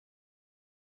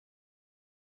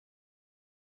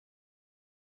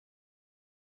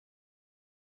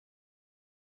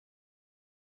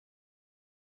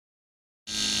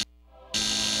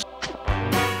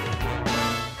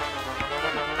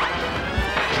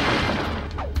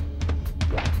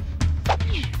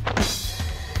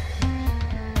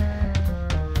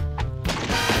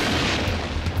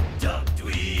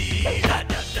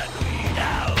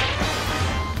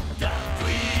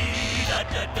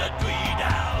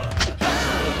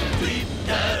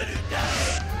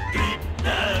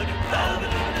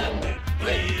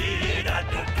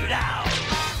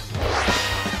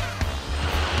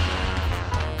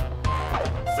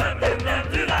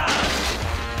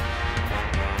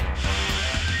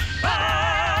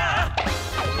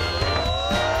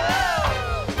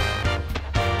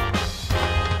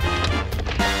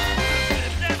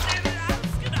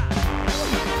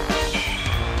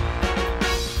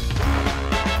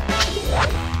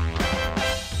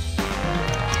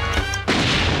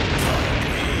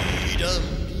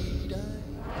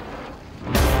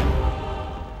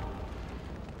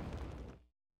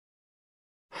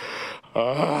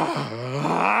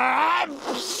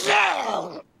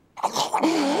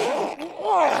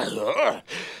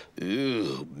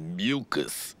Ew,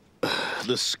 mucus.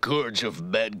 The scourge of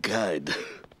mankind.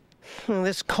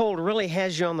 This cold really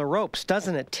has you on the ropes,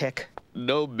 doesn't it, Tick?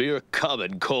 No mere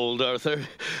common cold, Arthur.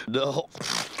 No.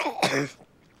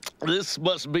 This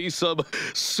must be some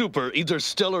super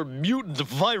interstellar mutant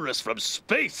virus from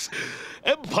space.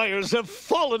 Empires have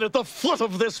fallen at the foot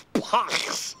of this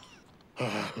pox.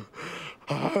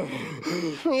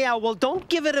 Yeah, well, don't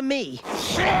give it to me.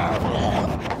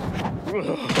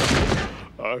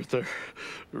 Arthur,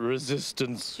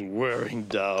 resistance wearing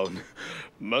down.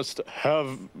 Must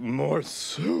have more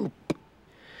soup.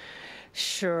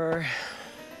 Sure.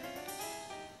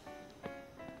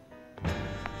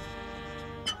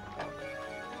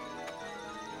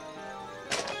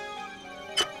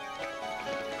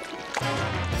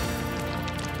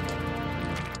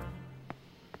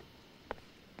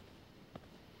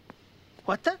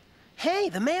 What the? Hey,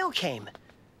 the mail came.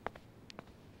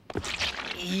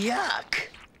 Yuck.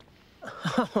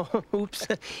 Oh, oops.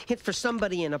 It's for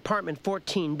somebody in apartment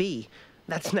 14B.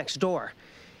 That's next door.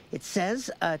 It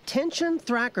says, "Attention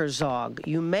Thrakkorzog,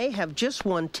 you may have just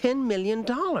won $10 million.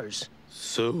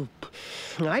 Soup.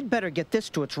 I'd better get this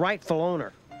to its rightful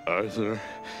owner. Arthur,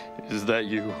 is that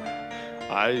you?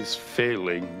 Eyes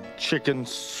failing, chicken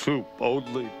soup,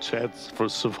 only chance for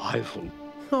survival.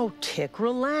 Oh, Tick,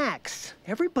 relax.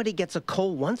 Everybody gets a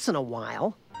cold once in a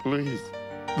while. Please,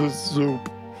 the soup.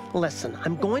 Listen,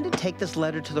 I'm going to take this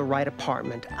letter to the right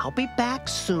apartment. I'll be back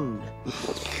soon.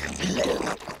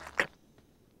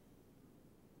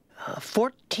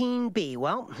 14B.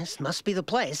 Well, this must be the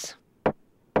place.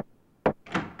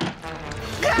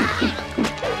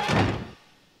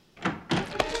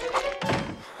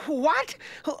 What?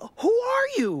 Who are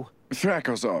you?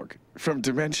 Thrakkorzog, from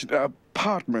Dimension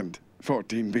Apartment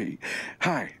 14B.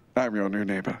 Hi, I'm your new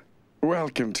neighbor.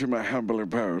 Welcome to my humble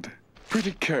abode.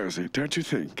 Pretty cozy, don't you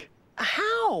think?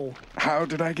 How? How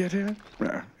did I get here?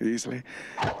 Well, easily.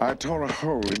 I tore a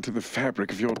hole into the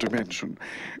fabric of your dimension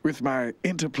with my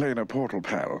interplanar portal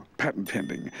pal, patent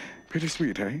pending. Pretty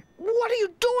sweet, eh? What are you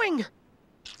doing?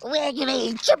 We're gonna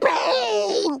eat your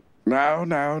brain!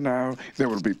 Now. There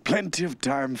will be plenty of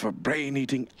time for brain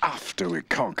eating after we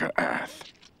conquer Earth.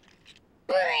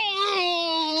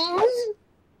 Brains!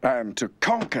 And to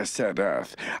conquer said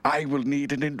Earth, I will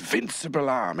need an invincible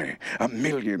army, 1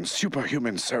 million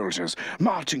superhuman soldiers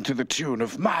marching to the tune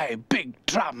of my big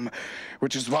drum,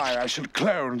 which is why I shall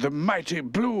clone the mighty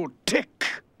blue Tick.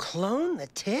 Clone the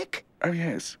Tick? Oh,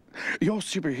 yes. Your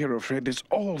superhero friend is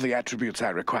all the attributes I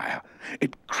require.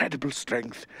 Incredible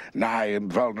strength, nigh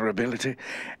invulnerability,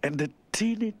 and a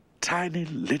teeny tiny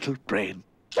little brain.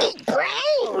 Big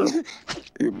brains!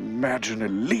 Imagine a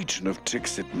legion of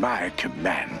Ticks at my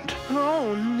command.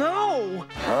 Oh, no!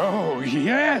 Oh,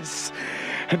 yes!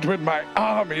 And when my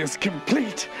army is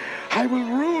complete, I will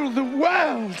rule the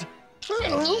world!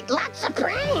 I need lots of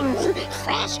brains!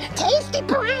 Fresh, tasty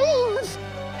brains!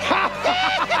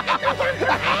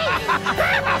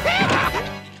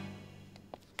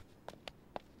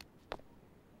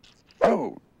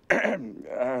 Oh,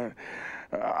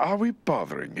 are we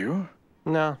bothering you?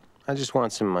 No, I just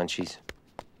want some munchies.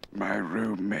 My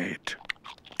roommate.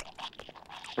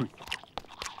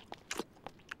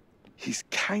 He's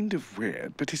kind of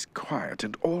weird, but he's quiet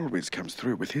and always comes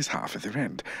through with his half at the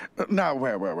end. Now,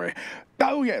 where were we?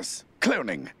 Oh, yes,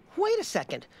 cloning. Wait a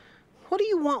second. What do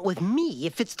you want with me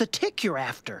if it's the Tick you're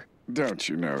after? Don't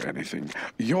you know anything?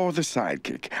 You're the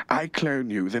sidekick. I clone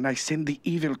you, then I send the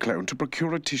evil clone to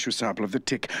procure a tissue sample of the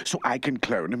Tick so I can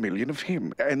clone 1 million of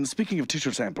him. And speaking of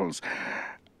tissue samples,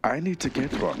 I need to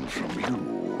get one from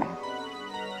you.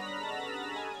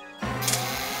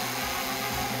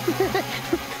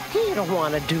 You don't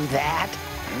want to do that.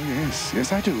 Oh,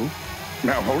 yes, I do.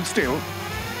 Now hold still.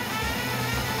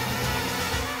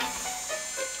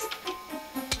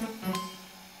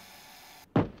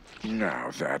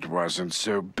 Now, that wasn't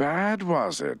so bad,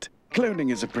 was it?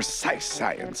 Cloning is a precise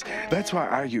science. That's why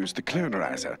I use the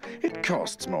clonerizer. It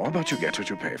costs more, but you get what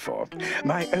you pay for.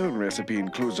 My own recipe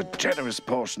includes a generous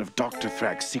portion of Dr.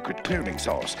 Thrack's secret cloning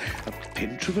sauce, a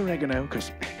pinch of oregano,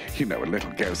 because, you know, a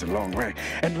little goes a long way,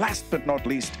 and last but not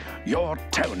least, your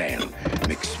toenail.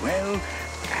 Mix well,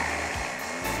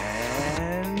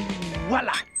 and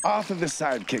voila! Arthur the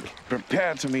sidekick,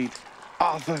 prepare to meet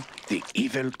Arthur the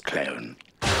evil clone.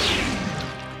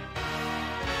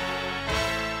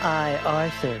 I,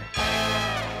 Arthur.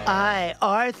 I,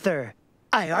 Arthur.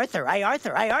 I, Arthur. I,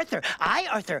 Arthur. I, Arthur. I,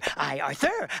 Arthur. I,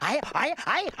 Arthur.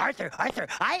 Arthur. Arthur.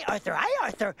 I, Arthur. I,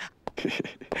 Arthur.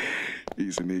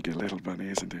 He's an eager little bunny,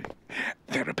 isn't he?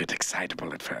 They're a bit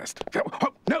excitable at first.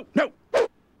 Oh, no!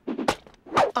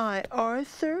 I,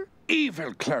 Arthur.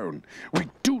 evil clone. We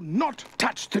do not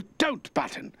touch the don't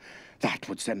button. That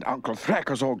would send Uncle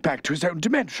Thrakkorzog back to his own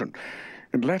dimension.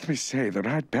 And let me say, the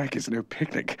ride back is no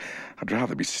picnic. I'd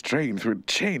rather be strained through a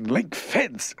chain-link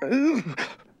fence. Ugh.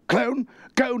 Clone,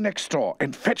 go next door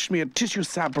and fetch me a tissue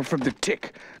sample from the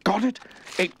tick. Got it?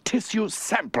 A tissue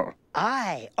sample.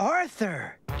 Aye,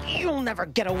 Arthur. You'll never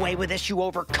get away with this, you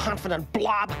overconfident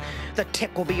blob. The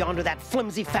tick will be onto that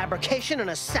flimsy fabrication in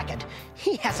a second.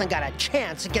 He hasn't got a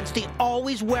chance against the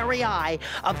always wary eye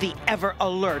of the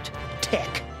ever-alert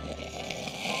tick.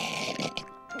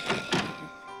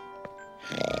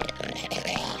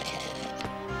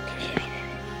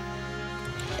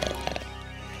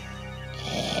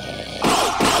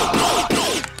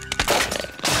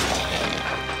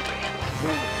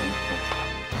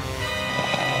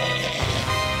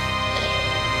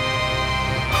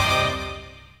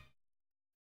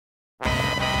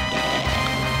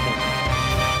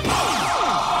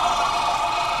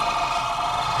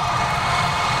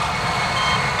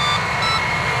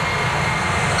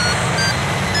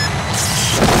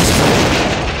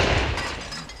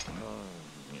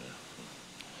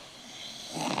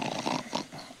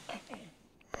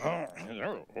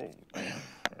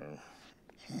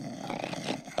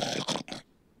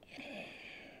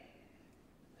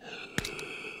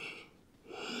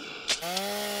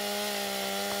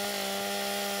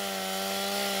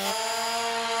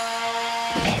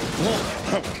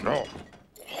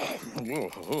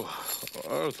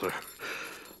 Arthur,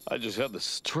 I just had the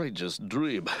strangest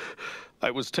dream.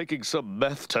 I was taking some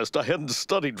math test I hadn't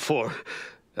studied for,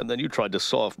 and then you tried to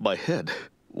saw off my head.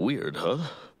 Weird, huh?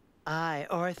 Aye,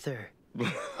 Arthur.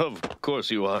 Of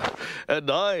course you are. And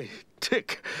I,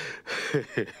 Tick.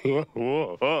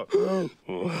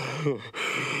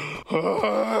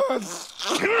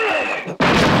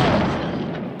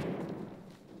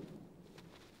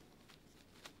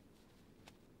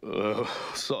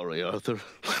 Sorry, Arthur.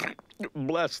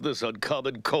 Blast this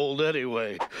uncommon cold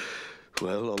anyway.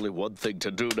 Well, only one thing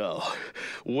to do now.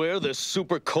 Wear this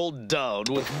super cold down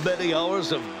with many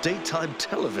hours of daytime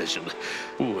television.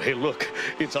 Ooh, hey, look.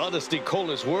 It's Honesty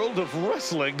Cole's World of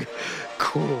Wrestling.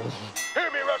 Cool. Hear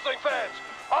me, wrestling fans.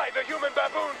 I, the human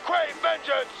baboon, crave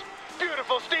vengeance.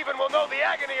 Beautiful Stephen will know the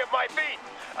agony of my feet.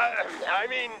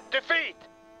 Defeat.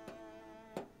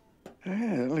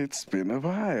 Well, it's been a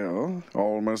while.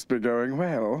 All must be going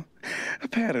well.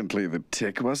 Apparently the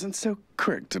tick wasn't so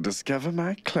quick to discover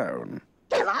my clone.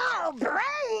 Hello, brain!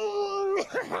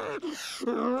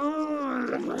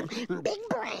 Big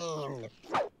brain.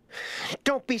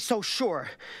 Don't be so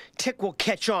sure. Tick will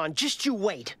catch on. Just you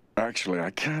wait. Actually,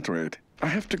 I can't wait. I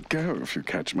have to go, if you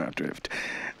catch my drift.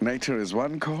 Nature is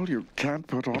one call you can't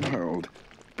put on hold.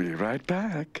 Be right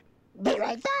back. Be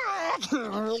right back.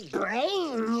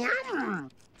 Brain, yum.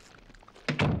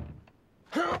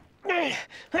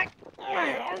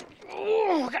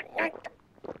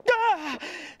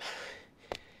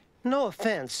 No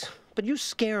offense, but you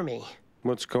scare me.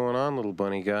 What's going on, little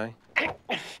bunny guy?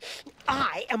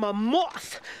 I am a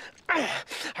moth.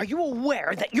 Are you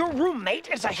aware that your roommate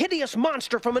is a hideous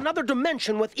monster from another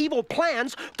dimension with evil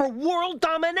plans for world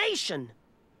domination?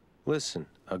 Listen,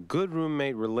 a good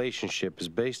roommate relationship is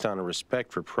based on a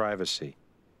respect for privacy.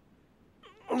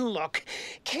 Look,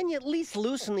 can you at least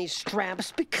loosen these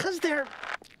straps because they're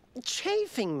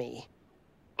chafing me?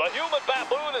 The human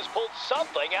baboon has pulled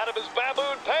something out of his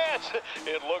baboon pants.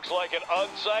 It looks like an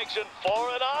unsanctioned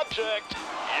foreign object.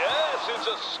 Yes, it's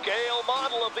a scale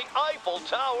model of the Eiffel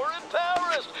Tower in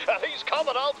Paris, and he's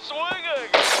coming out swinging.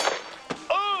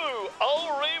 Ooh,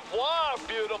 au revoir,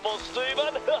 beautiful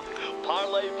Stephen.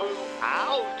 Parlez-vous,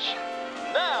 ouch.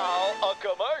 Now, a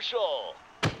commercial.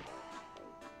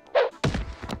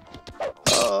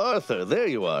 Oh, Arthur, there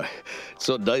you are. It's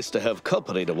so nice to have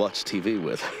company to watch TV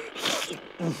with.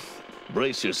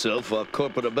 Brace yourself while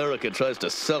corporate America tries to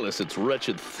sell us its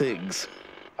wretched things.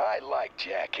 I like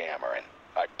jackhammering.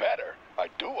 I better. I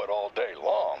do it all day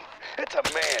long. It's a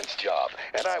man's job,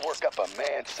 and I work up a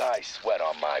man-sized sweat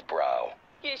on my brow.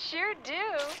 You sure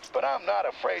do. But I'm not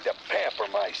afraid to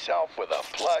pamper myself with a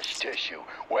plush tissue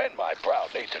when my brow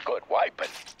needs a good wiping.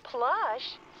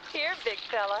 Plush? Here, big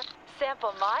fella.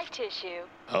 Sample my tissue.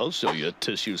 I'll show you a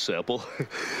tissue sample.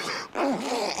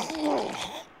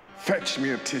 Fetch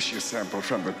me a tissue sample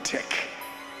from the tick.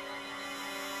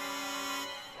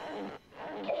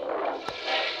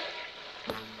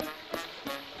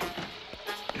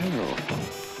 Oh,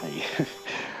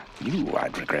 I knew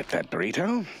I'd regret that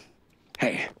burrito.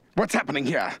 Hey, What's happening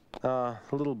here? A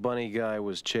little bunny guy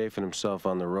was chafing himself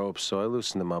on the ropes, so I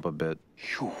loosened him up a bit.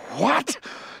 You what?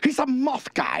 He's a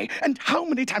moth guy, and how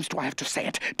many times do I have to say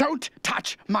it? Don't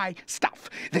touch my stuff.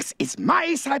 This is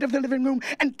my side of the living room,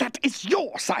 and that is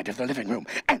your side of the living room.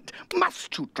 And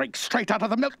must you drink straight out of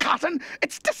the milk carton?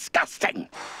 It's disgusting.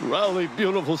 Rally,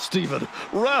 beautiful Stephen.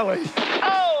 Rally.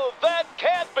 Oh, that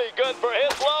can't be good for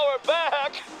his lower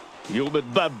back. Human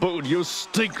baboon, you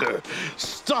stinker.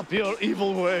 Stop your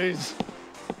evil ways.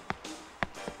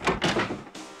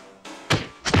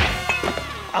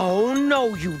 Oh,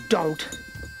 no, you don't.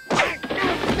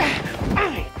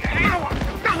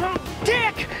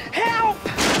 Dick, help!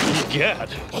 Gad,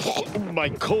 my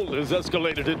cold has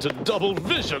escalated into double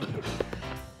vision.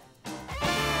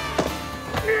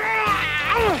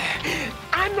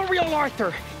 I'm the real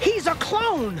Arthur. He's a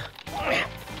clone.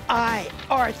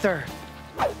 Arthur.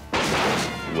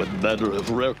 What manner of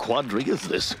rare quandary is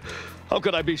this? How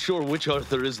can I be sure which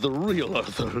Arthur is the real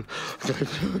Arthur?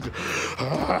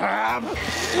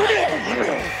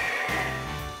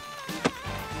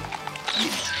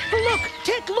 Look,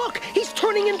 Tick, look! He's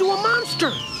turning into a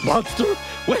monster! Monster?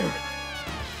 Where?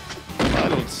 I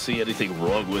don't see anything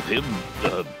wrong with him,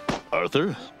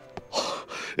 Arthur.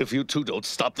 If you two don't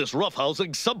stop this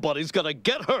roughhousing, somebody's gonna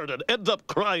get hurt and end up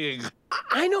crying.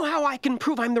 I know how I can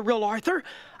prove I'm the real Arthur.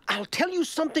 I'll tell you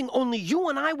something only you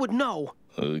and I would know.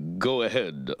 Go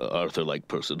ahead, Arthur-like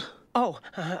person.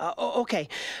 Okay.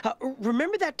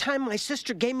 Remember that time my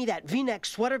sister gave me that V-neck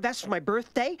sweater vest for my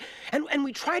birthday? And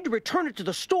we tried to return it to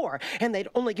the store, and they'd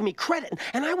only give me credit.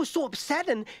 And I was so upset,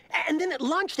 and then at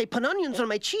lunch they put onions on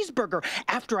my cheeseburger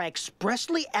after I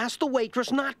expressly asked the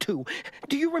waitress not to.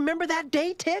 Do you remember that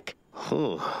day, Tick?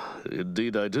 Oh,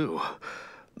 indeed I do.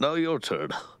 Now your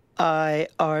turn.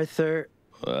 Arthur.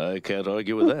 I can't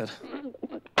argue with that.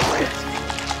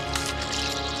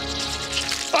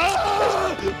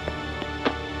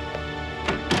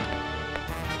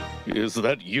 Is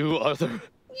that you, Arthur?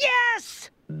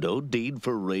 Yes! No need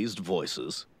for raised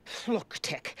voices. Look,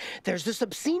 Tick, there's this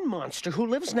obscene monster who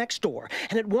lives next door,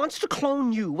 and it wants to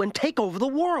clone you and take over the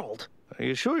world. Are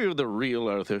you sure you're the real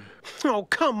Arthur? Oh,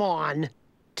 come on.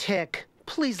 Tick,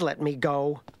 please let me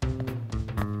go.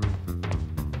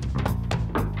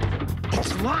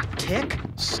 It's locked, Tick.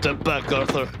 Step back,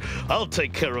 Arthur. I'll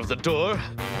take care of the door.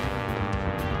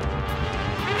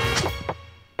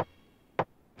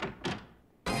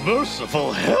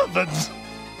 Merciful heavens!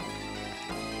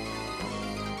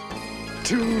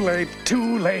 Too late,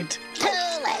 too late. Too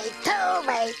late, too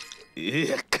late.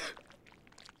 Ick.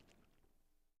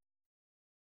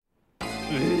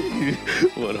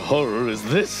 What horror is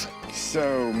this?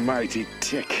 So, mighty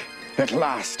Tick, at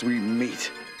last we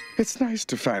meet. It's nice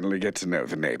to finally get to know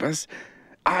the neighbors.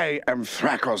 I am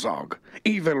Thrakkorzog,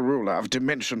 evil ruler of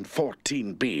Dimension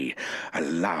 14B.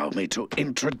 Allow me to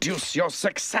introduce your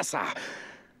successor.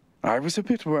 I was a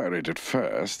bit worried at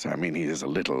first. I mean, he is a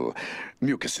little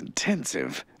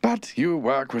mucus-intensive, but you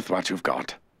work with what you've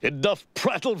got. Enough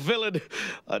prattle, villain!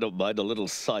 I don't mind a little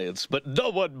science, but no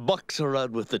one mucks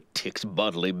around with the tick's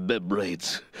bodily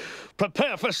membranes.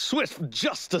 Prepare for swift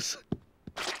justice!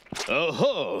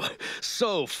 Oh-ho!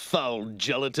 So, foul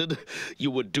gelatin, you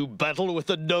would do battle with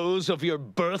the nose of your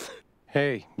birth?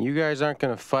 Hey, you guys aren't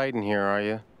gonna fight in here, are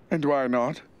you? And why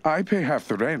not? I pay half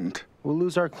the rent. We'll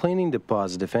lose our cleaning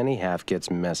deposit if any half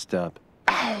gets messed up.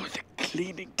 Oh, the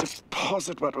cleaning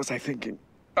deposit. What was I thinking?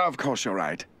 Of course you're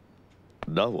right.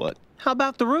 Now what? How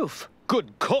about the roof?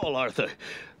 Good call, Arthur.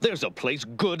 There's a place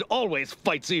good always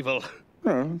fights evil.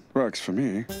 Well, works for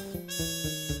me.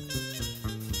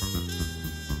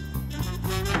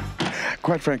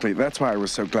 Quite frankly, that's why I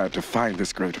was so glad to find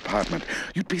this great apartment.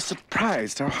 You'd be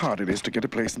surprised how hard it is to get a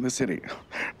place in the city.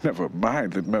 Never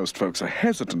mind that most folks are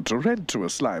hesitant to rent to a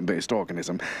slime-based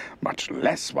organism, much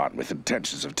less one with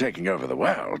intentions of taking over the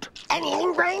world. And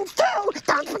eating brains too!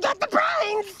 Don't forget the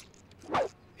brains!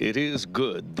 It is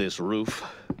good, this roof.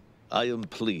 I am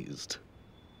pleased.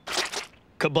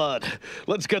 Come on,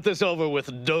 let's get this over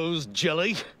with, nose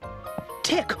jelly.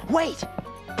 Tick, wait!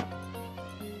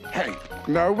 Hey,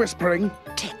 no whispering.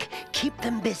 Tick, keep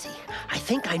them busy. I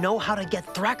think I know how to get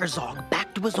Thrakkorzog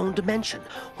back to his own dimension.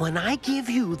 When I give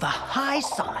you the high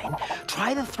sign,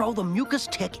 try to throw the mucus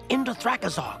tick into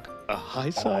Thrakkorzog. A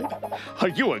high side? Are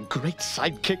you a great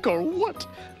sidekick or what?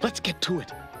 Let's get to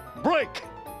it. Break!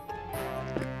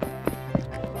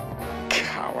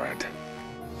 Coward.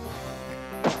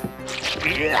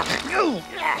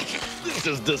 This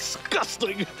is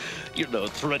disgusting. You're no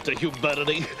threat to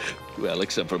humanity. Well,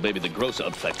 except for maybe the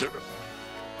gross-out factor.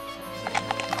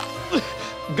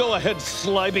 Go ahead,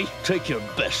 Slimy. Take your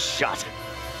best shot.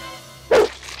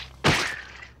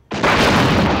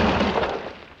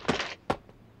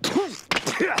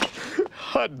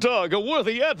 That dog, a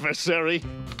worthy adversary.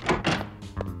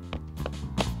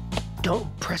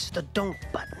 Don't press the don't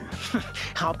button.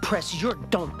 I'll press your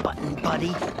don't button,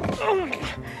 buddy.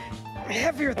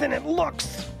 Heavier than it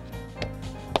looks.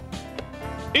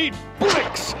 Eat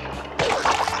bricks!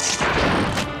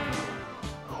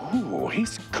 Ooh,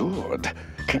 he's good.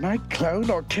 Can I clone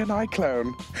or can I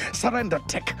clone? Surrender,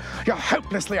 Tick. You're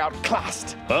hopelessly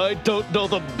outclassed. I don't know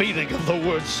the meaning of the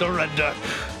word surrender.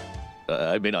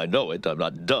 I mean, I know it. I'm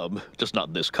not dumb. Just not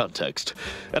in this context.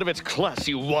 And if it's class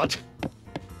you want...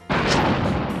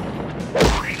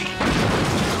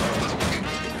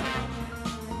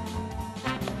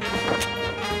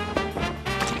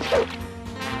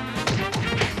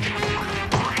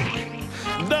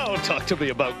 Now talk to me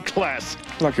about class.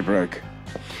 Lucky break.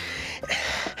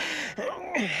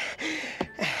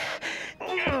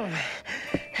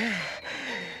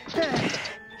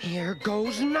 Here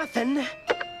goes nothing.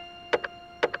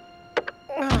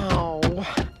 Oh.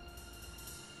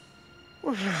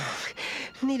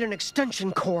 Need an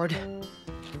extension cord.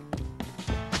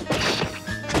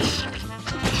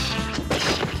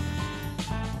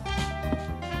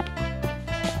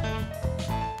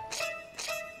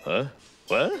 Huh?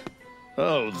 What?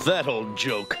 Oh, that old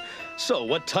joke. So,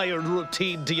 what tired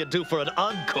routine do you do for an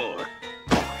encore?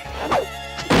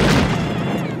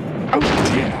 Oh,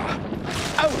 dear.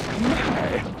 Oh,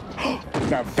 my.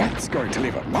 Now that's going to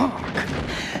leave a mark.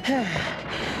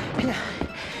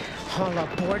 All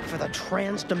aboard for the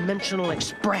Trans-Dimensional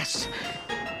Express.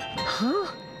 Huh?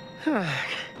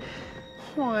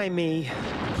 Why me?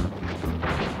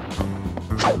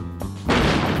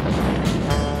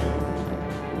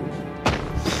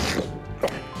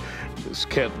 This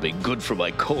can't be good for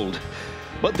my cold.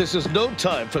 But this is no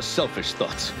time for selfish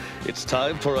thoughts. It's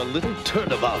time for a little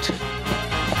turnabout.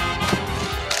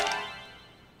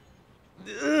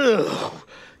 Ugh.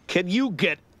 Can you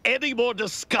get any more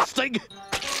disgusting?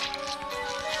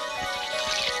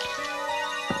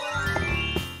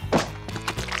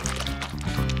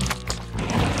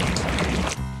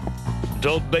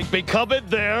 Don't make me come in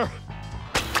there.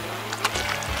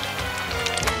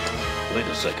 Wait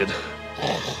a second.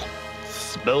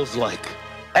 Smells like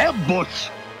ambush.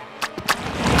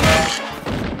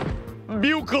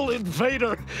 Buccal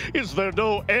invader, is there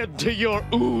no end to your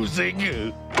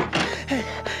oozing?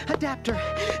 Adapter.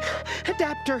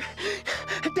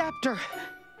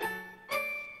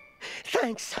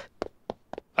 Thanks.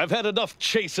 I've had enough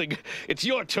chasing. It's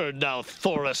your turn now,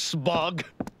 Thrakkorzog.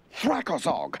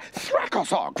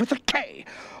 Thrakkorzog with a K.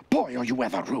 Boy, are you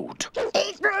ever rude.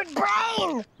 He's rude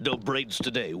brain! No brains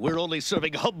today. We're only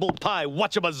serving humble pie,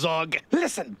 whatchamazog.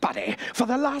 Listen, buddy, for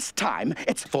the last time,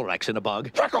 it's Thorax in a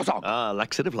bog. Thrakkorzog. Ah,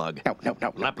 laxative log. No.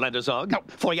 Laplanderzog. No.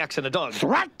 Thorax in a dog.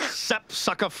 Thrak. Sap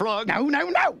sucker frog. No.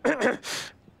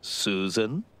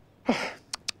 Susan.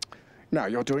 Now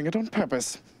you're doing it on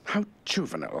purpose. How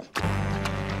juvenile.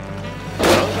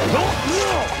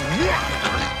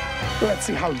 Let's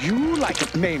see how you like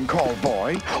it, name call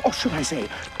boy. Or should I say,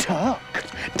 talk.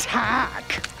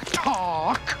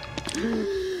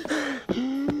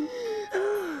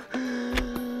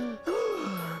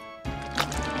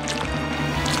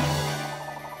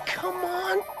 Come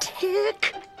on,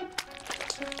 Tick.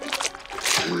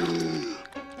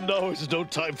 Now is no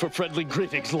time for friendly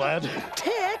greetings, lad.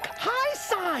 Tick, high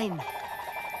sign.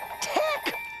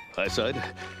 Tick. High side?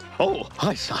 Oh,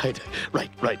 high side.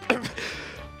 Right.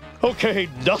 Okay,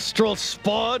 nostril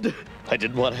spawn. I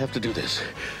didn't want to have to do this.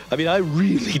 I mean, I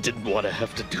really didn't want to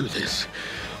have to do this.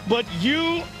 But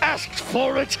you asked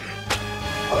for it.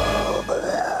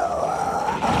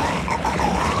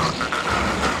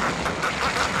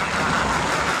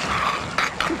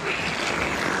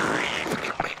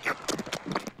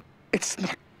 It's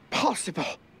not possible.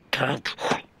 Can't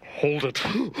hold it.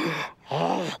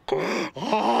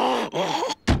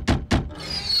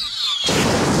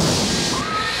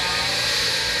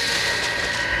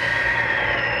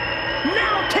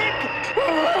 Now, Tick.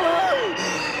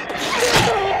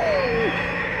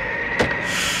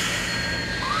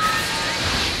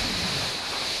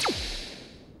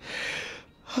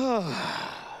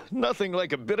 Nothing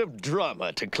like a bit of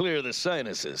drama to clear the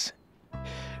sinuses.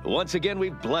 Once again,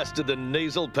 we've blasted the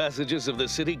nasal passages of the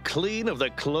city clean of the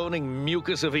cloning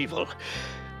mucus of evil.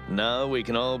 Now we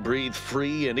can all breathe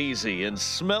free and easy and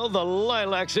smell the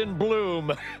lilacs in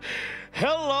bloom.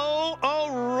 Hello,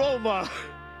 aroma!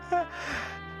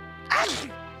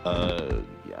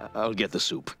 Yeah, I'll get the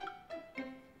soup.